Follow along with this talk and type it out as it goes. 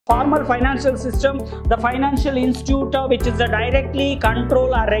Formal financial system, the financial institute which is directly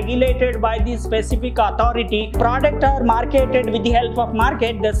controlled or regulated by the specific authority. Product are marketed with the help of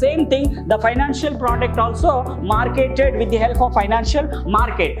market. The same thing, the financial product also marketed with the help of financial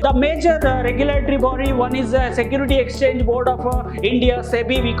market. The major regulatory body, one is the Security Exchange Board of India,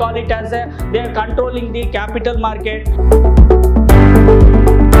 SEBI, we call it as they are controlling the capital market.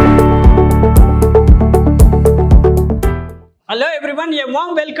 Hello everyone, a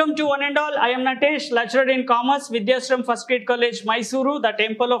warm welcome to one and all. I am Natesh, lecturer in Commerce, Vidhyaashram First Grade College, MYSURU, the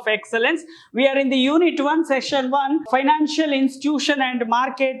Temple of Excellence. We are in the Unit 1, Section 1, Financial Institution and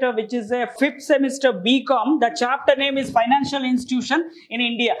Market, which is a 5th semester BCom. The chapter name is Financial Institution in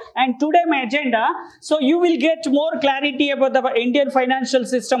India. And today my agenda, so you will get more clarity about the Indian financial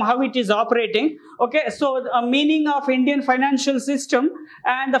system, how it is operating. Okay, so meaning of Indian financial system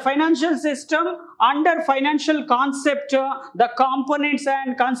and the financial system under financial concept, the components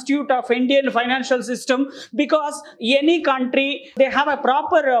and constitute of Indian financial system, because any country they have a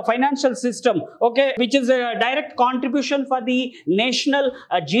proper financial system, okay, which is a direct contribution for the national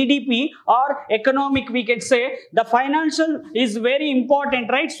GDP or economic, we can say. The financial is very important,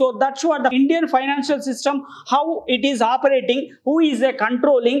 right? So that's what the Indian financial system, how it is operating, who is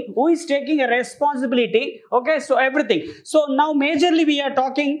controlling, who is taking a responsibility, okay, so everything. So now majorly we are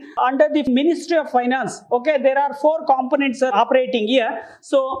talking under the Ministry of Finance, okay, there are 4 components operating here.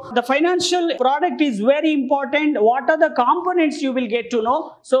 So the financial product is very important. What are the components you will get to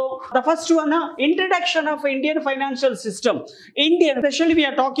know? So the first one, introduction of Indian financial system. Indian, especially we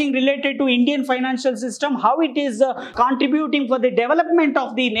are talking related to Indian financial system, how it is contributing for the development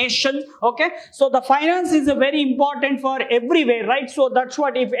of the nation. Okay, so the finance is very important for everywhere, right? So that's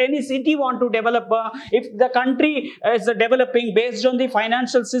what, if any city want to develop, if the country is developing based on the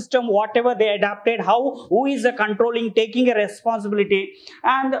financial system, whatever they adapted, who is controlling, taking a responsibility.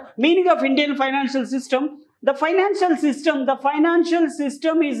 And meaning of Indian financial system, the financial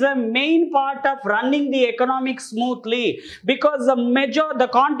system is a main part of running the economic smoothly, because the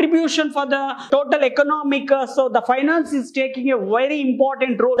contribution for the total economic, so the finance is taking a very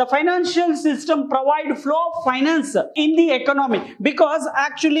important role. The financial system provide flow of finance in the economy, because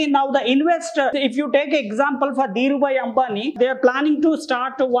actually now the investor, if you take example for Dhirubhai Ambani, they are planning to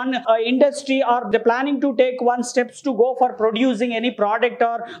start one industry, or they are planning to take one steps to go for producing any product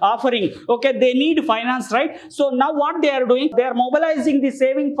or offering. Okay, they need finance, right? So now what they are doing, they are mobilizing the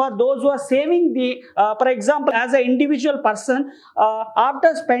saving for those who are saving the, for example, as an individual person,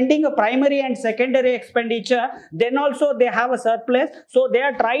 after spending a primary and secondary expenditure, then also they have a surplus. So they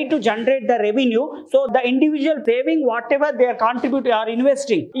are trying to generate the revenue. So the individual saving, whatever they are contributing or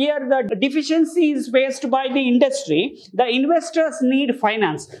investing. Here the deficiency is faced by the industry. The investors need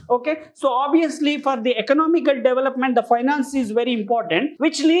finance. Okay. So obviously for the economical development, the finance is very important,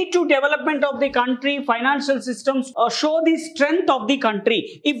 which lead to development of the country. Financial systems show the strength of the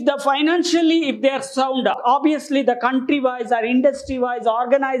country. If the financially, if they are sound, obviously the country wise or industry wise,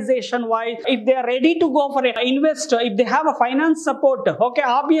 organization wise, if they are ready to go for an investor, if they have a finance support, okay,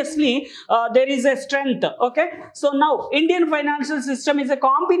 obviously there is a strength. Okay, so now Indian financial system is a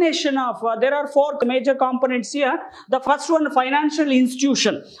combination of there are 4 major components here. The first one, financial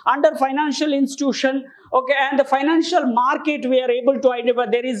institution. Under financial institution, okay, and the financial market, we are able to identify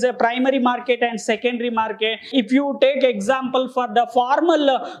there is a primary market and secondary market. If you take example for the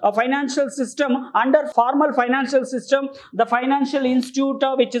formal financial system, under formal financial system, the financial institute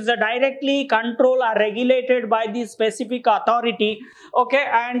which is directly controlled or regulated by the specific authority. Okay,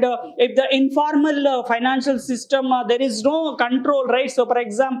 and if the informal financial system, there is no control, right? So for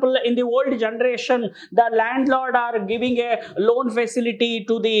example, in the old generation, the landlord are giving a loan facility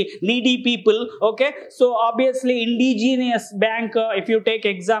to the needy people. Okay, so obviously indigenous bank, if you take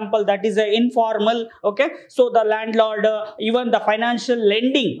example, that is a informal. Okay, so the landlord, even the financial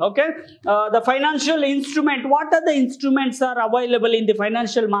lending. Okay, the financial instrument, what are the instruments are available in the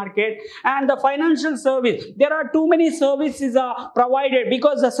financial market, and the financial service. There are too many services provided,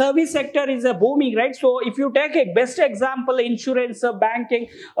 because the service sector is booming, right? So if you take a best example, insurance, banking,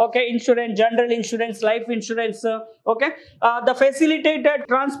 okay, insurance, general insurance, life insurance, okay, the facilitated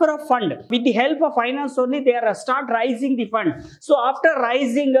transfer of fund with the help of finance only, they are start raising the fund. So after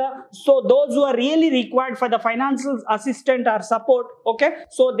rising, so those who are really required for the financial assistance or support, okay,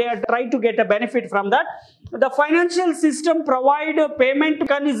 so they are trying to get a benefit from that. The financial system provide a payment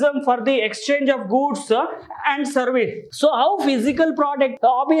mechanism for the exchange of goods and service. So how physical product?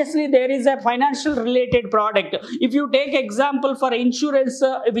 Obviously there is a financial related product. If you take example for insurance,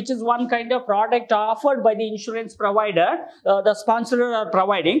 which is one kind of product offered by the insurance provider, the sponsor are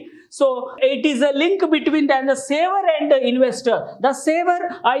providing. So it is a link between the saver and the investor. The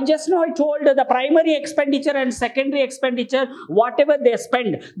saver, I told the primary expenditure and secondary expenditure, whatever they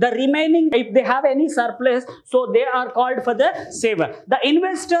spend, the remaining, if they have any surplus, so they are called for the saver. The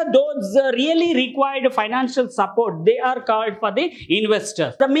investor, those really required financial support, they are called for the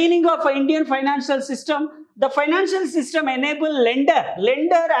investors. The meaning of Indian financial system: the financial system enable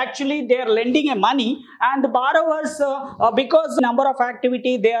lender actually they are lending a money, and the borrowers because number of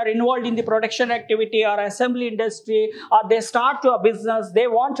activity, they are involved in the production activity or assembly industry, or they start to a business, they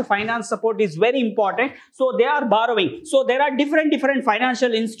want finance support is very important, so they are borrowing. So there are different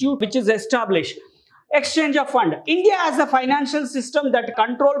financial institute which is established. Exchange of fund. India has a financial system that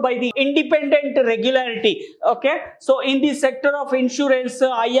controlled by the independent regularity. Okay, so in the sector of insurance,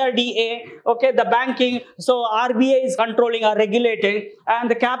 IRDA, okay, the banking, so RBI is controlling or regulating, and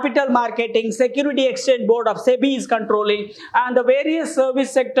the capital marketing, Security Exchange Board of SEBI is controlling, and the various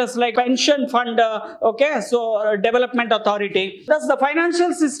service sectors like pension fund, okay, so development authority. Thus the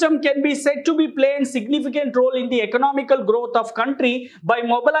financial system can be said to be playing significant role in the economical growth of country by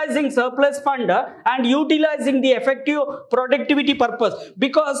mobilizing surplus fund and utilizing the effective productivity purpose.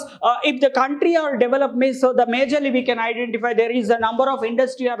 Because if the country are development, so the majorly we can identify there is a number of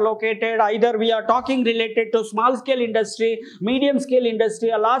industry are located, either we are talking related to small scale industry, medium scale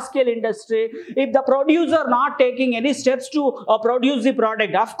industry, or large scale industry. If the producer not taking any steps to produce the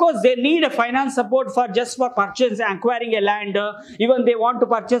product, of course they need a finance support for just for purchase, acquiring a land, even they want to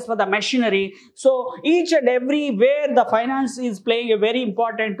purchase for the machinery. So each and everywhere the finance is playing a very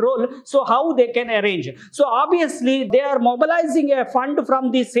important role. So how they can arrange? So obviously they are mobilizing a fund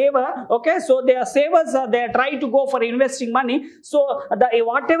from the saver. Okay, so their savers they are trying to go for investing money. So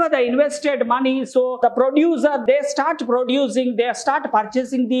whatever the invested money, so the producer they start producing, they start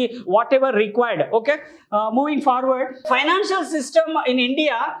purchasing the whatever required. Okay, moving forward, financial system in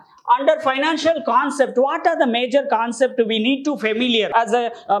India. Under financial concept, what are the major concepts we need to familiar as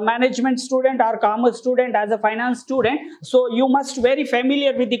a management student or commerce student, as a finance student? So you must very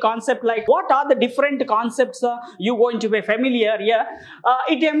familiar with the concept, like what are the different concepts you going to be familiar here.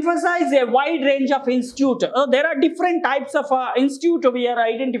 It emphasizes a wide range of institute. There are different types of institute we are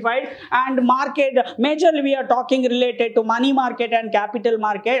identified, and market majorly we are talking related to money market and capital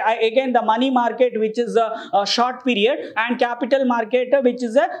market. Again the money market which is a short period, and capital market which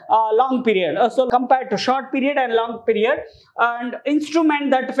is a long period. So compared to short period and long period, and instrument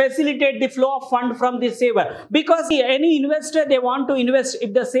that facilitate the flow of fund from the saver. Because any investor they want to invest,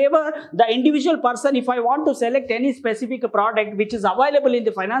 if the saver, the individual person, if I want to select any specific product which is available in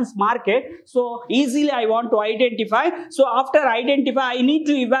the finance market, so easily I want to identify. So after identify, I need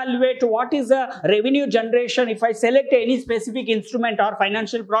to evaluate what is the revenue generation if I select any specific instrument or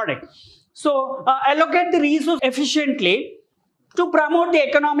financial product. So allocate the resource efficiently to promote the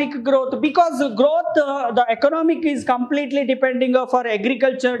economic growth, because growth, the economic is completely depending for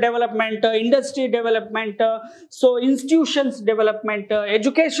agriculture development, industry development, so institutions development,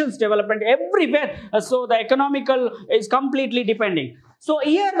 education's development, everywhere. So the economical is completely depending. So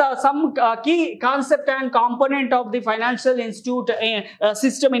here some key concept and component of the financial institute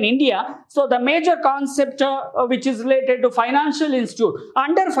system in India. So the major concept which is related to financial institute.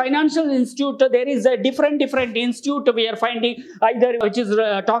 Under financial institute there is a different institute we are finding, either which is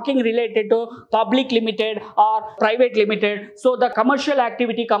talking related to public limited or private limited. So the commercial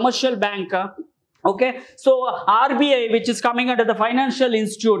activity, commercial bank. Okay, so RBI which is coming under the financial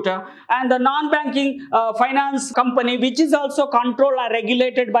institute, and the non-banking finance company which is also controlled or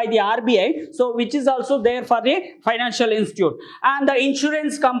regulated by the RBI, so which is also there for the financial institute, and the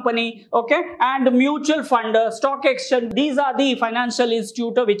insurance company, okay, and mutual fund, stock exchange. These are the financial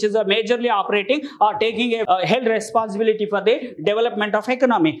institute which is majorly operating or taking a held responsibility for the development of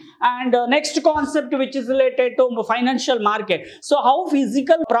economy. And next concept which is related to financial market. So how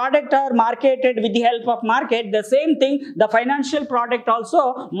physical product are marketed with the help of market, the same thing the financial product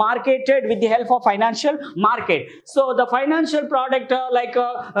also marketed with the help of financial market. So the financial product like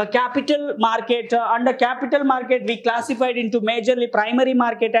a capital market, under capital market we classified into majorly primary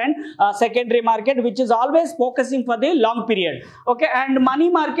market and secondary market, which is always focusing for the long period. Okay, and money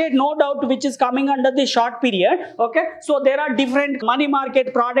market no doubt which is coming under the short period. Okay, so there are different money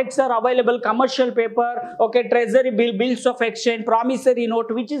market products are available, commercial paper, okay, treasury bill, bills of exchange, promissory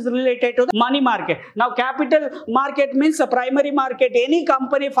note, which is related to the money market. market. Now capital market means a primary market. Any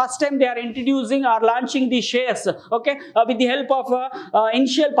company first time they are introducing or launching the shares, okay, with the help of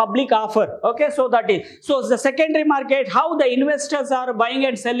initial public offer. Okay, so that is, so the secondary market, how the investors are buying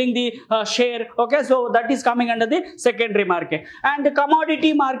and selling the share. Okay, so that is coming under the secondary market. And the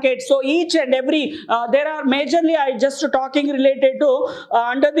commodity market, so each and every there are majorly, I just talking related to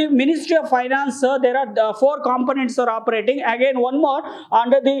under the Ministry of Finance, there are 4 components are operating. Again one more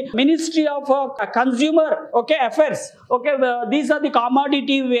under the Ministry of Consumer, okay, Affairs. Okay, these are the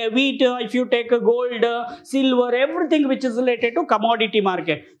commodity, wheat, if you take gold, silver, everything which is related to commodity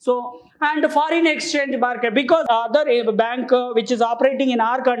market. So, and foreign exchange market, because other bank which is operating in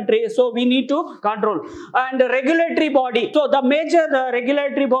our country, so we need to control. And regulatory body, so the major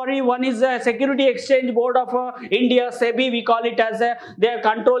regulatory body, one is Security Exchange Board of India, SEBI, we call it as they are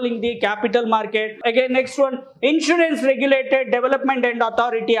controlling the capital market. Again next one, Insurance Regulated Development and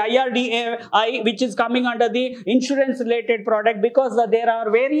Authority, IRDAI, which is coming under the insurance related product, because there are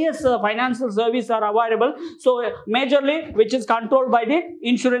various financial services are available, so majorly which is controlled by the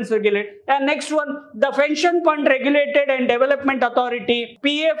insurance regulator. And next one, the Pension Fund Regulated and Development Authority,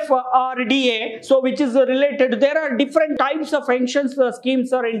 PFRDA, so which is related, there are different types of pensions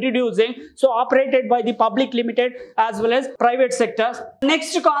schemes are introducing, so operated by the public limited as well as private sectors.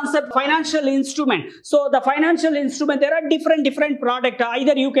 Next concept, financial instrument. So the financial instrument, there are different product,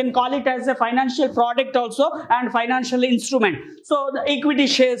 either you can call it as a financial product also and financial instrument. So the equity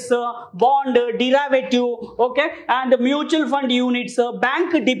shares, bond, derivative, okay, and mutual fund units,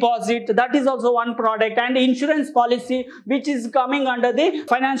 bank deposit, that is also one product, and insurance policy, which is coming under the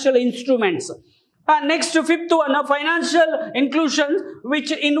financial instruments. And next, fifth one, financial inclusion,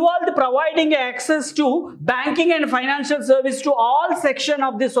 which involved providing access to banking and financial service to all section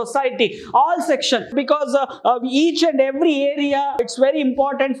of the society, all section, because each and every area, it's very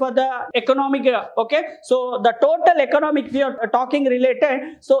important for the economic, okay. So the total economic we are talking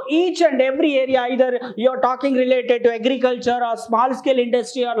related, so each and every area, either you are talking related to agriculture or small scale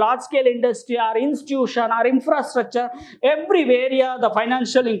industry or large scale industry or institution or infrastructure, every area the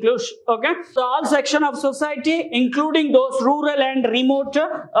financial inclusion, okay. So all section of society, including those rural and remote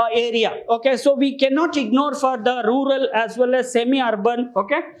area. Okay, so we cannot ignore for the rural as well as semi-urban.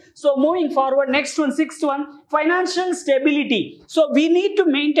 Okay, so moving forward, next one, sixth one, financial stability. So we need to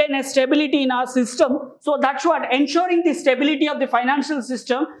maintain a stability in our system. So that's what ensuring the stability of the financial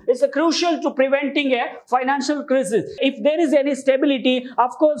system is crucial to preventing a financial crisis. If there is any stability,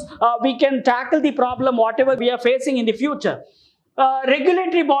 of course, we can tackle the problem whatever we are facing in the future.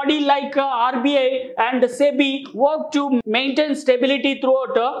 Regulatory body like RBI and SEBI work to maintain stability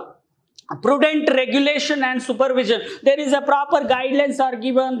throughout prudent regulation and supervision. There is a proper guidelines are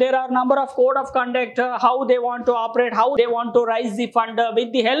given. There are number of code of conduct, how they want to operate, how they want to raise the fund,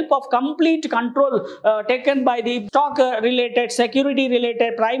 with the help of complete control taken by the stock related, security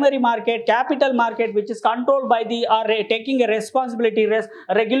related, primary market, capital market, which is controlled by the taking a responsibility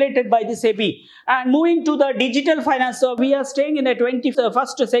regulated by the SEBI. And moving to the digital finance, so we are staying in the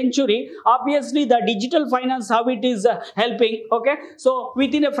 21st century. Obviously the digital finance, how it is helping. Okay, so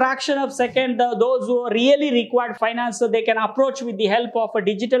within a fraction of second, those who really required finance, so they can approach with the help of a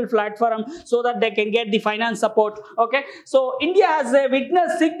digital platform so that they can get the finance support. Okay, so India has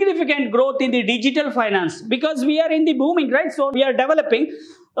witnessed significant growth in the digital finance because we are in the booming, right? So we are developing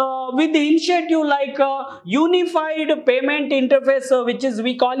with the initiative like unified payment interface, which is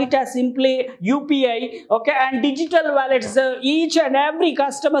we call it as simply UPI, okay, and digital wallets. Each and every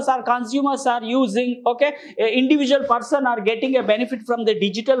customers or consumers are using, okay, individual person are getting a benefit from the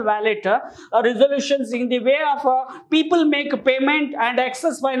digital wallet resolutions in the way of people make payment and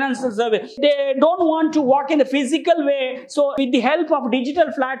access financial service. They don't want to walk in the physical way, so with the help of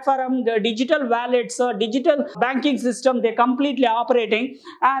digital platform, the digital wallets, digital banking system, they completely operating.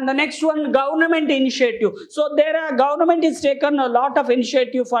 And the next one, government initiative. So government is taken a lot of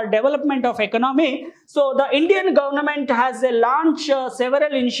initiative for development of economy. So the Indian government has launched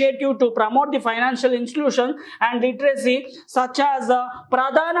several initiatives to promote the financial inclusion and literacy, such as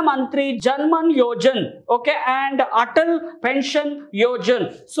Pradhan Mantri Janman Yojan, okay, and Atal Pension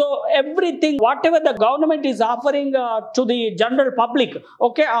Yojan. So everything, whatever the government is offering to the general public,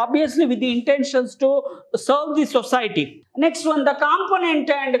 okay, obviously with the intentions to serve the society. Next one, the component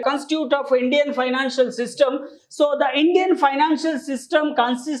and constitute of Indian financial system. So the Indian financial system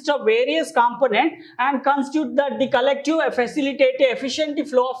consists of various components and constitute that the collective facilitate efficient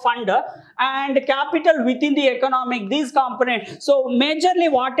flow of fund and capital within the economic, these components. So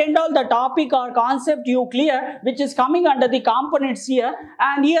majorly what and all the topic or concept you clear, which is coming under the components here.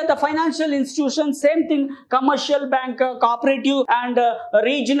 And here the financial institution, same thing, commercial bank, cooperative and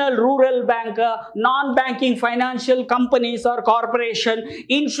regional rural bank, non-banking financial companies or corporation,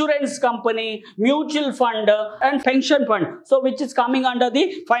 insurance company, mutual fund and pension fund. So which is coming under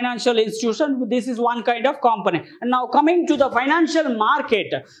the financial institution. This is one kind of component. And now coming to the financial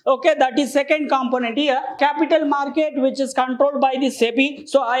market, okay, that is second component here. Capital market, which is controlled by the SEBI.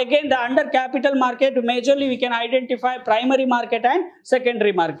 So again, the under capital market, majorly we can identify primary market and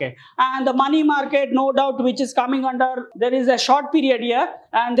secondary market. And the money market, no doubt, which is coming under, there is a short period here,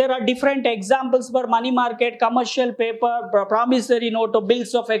 and there are different examples for money market: commercial paper, promissory note,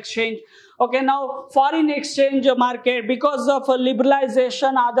 bills of exchange. Okay, now foreign exchange market, because of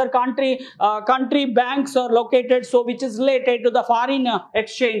liberalization, other country banks are located, so which is related to the foreign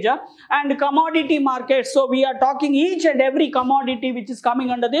exchange. And commodity market, so we are talking each and every commodity which is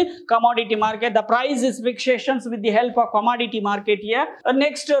coming under the commodity market. The price is fixations with the help of commodity market here.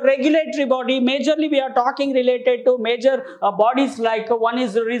 Next, regulatory body, majorly we are talking related to major bodies, like one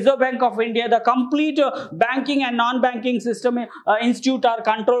is Reserve Bank of India. The complete banking and non-banking system institute are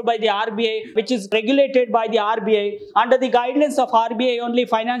controlled by the RBI, which is regulated by the RBI. Under the guidelines of RBI, only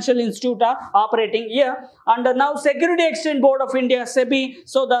financial institute are operating here. Under now Security Exchange Board of India, SEBI.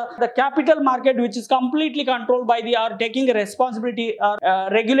 So the capital market, which is completely controlled by the, or taking responsibility,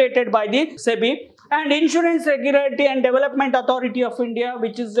 regulated by the SEBI. And Insurance Regulatory and Development Authority of India,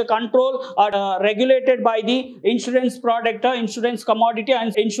 which is the control or regulated by the insurance product, insurance commodity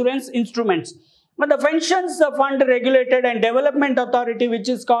and insurance instruments. But the Pensions Fund Regulated and Development Authority, which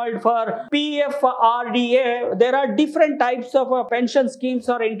is called for PFRDA, there are different types of pension schemes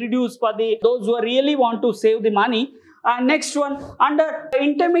are introduced for those who really want to save the money. And next one, under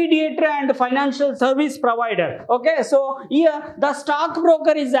intermediary and financial service provider. Okay, so here the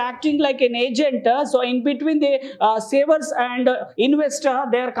stockbroker is acting like an agent. So in between the savers and investor,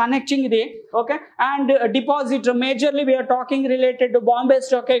 they are connecting the, okay, and depositor. Majorly we are talking related to Bombay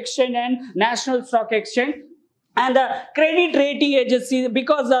Stock Exchange and National Stock Exchange. And the credit rating agency,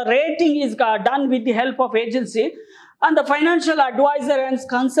 because the rating is done with the help of agency. And the financial advisor and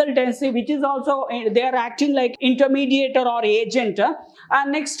consultancy, which is also, they are acting like intermediator or agent.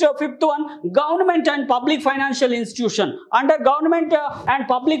 And next, fifth one, government and public financial institution. Under government and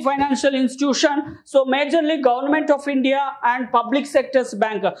public financial institution, so majorly Government of India and public sectors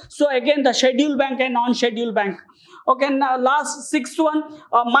bank. So again, the scheduled bank and non-scheduled bank. Okay, now last sixth one,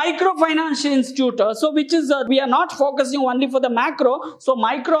 microfinance institute. So which is, we are not focusing only for the macro. So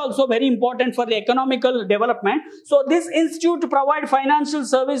micro also very important for the economical development. So this institute provide financial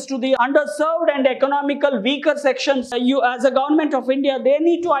service to the underserved and economical weaker sections. You as a Government of India, they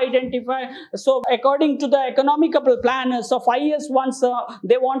need to identify. So according to the economical plan, so 5 years once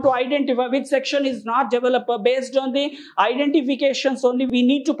they want to identify which section is not developed. Based on the identifications only, we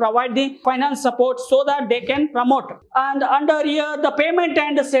need to provide the finance support so that they can promote. And under here, the payment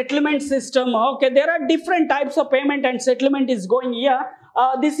and settlement system. Okay, there are different types of payment and settlement is going here.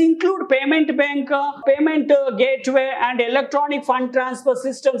 This include payment bank, payment gateway and electronic fund transfer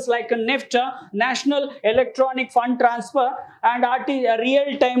systems like NEFT, National Electronic Fund Transfer, and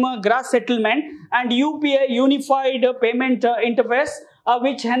real-time gross settlement, and UPI, Unified Payment Interface,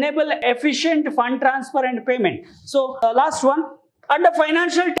 which enable efficient fund transfer and payment. So last one, under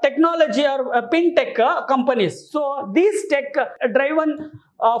financial technology or fintech companies. So these tech-driven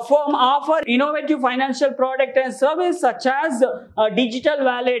firm offer innovative financial product and service such as digital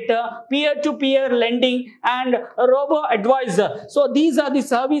wallet, peer-to-peer lending, and robo-advisor. So these are the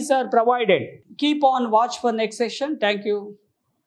services are provided. Keep on watch for next session. Thank you.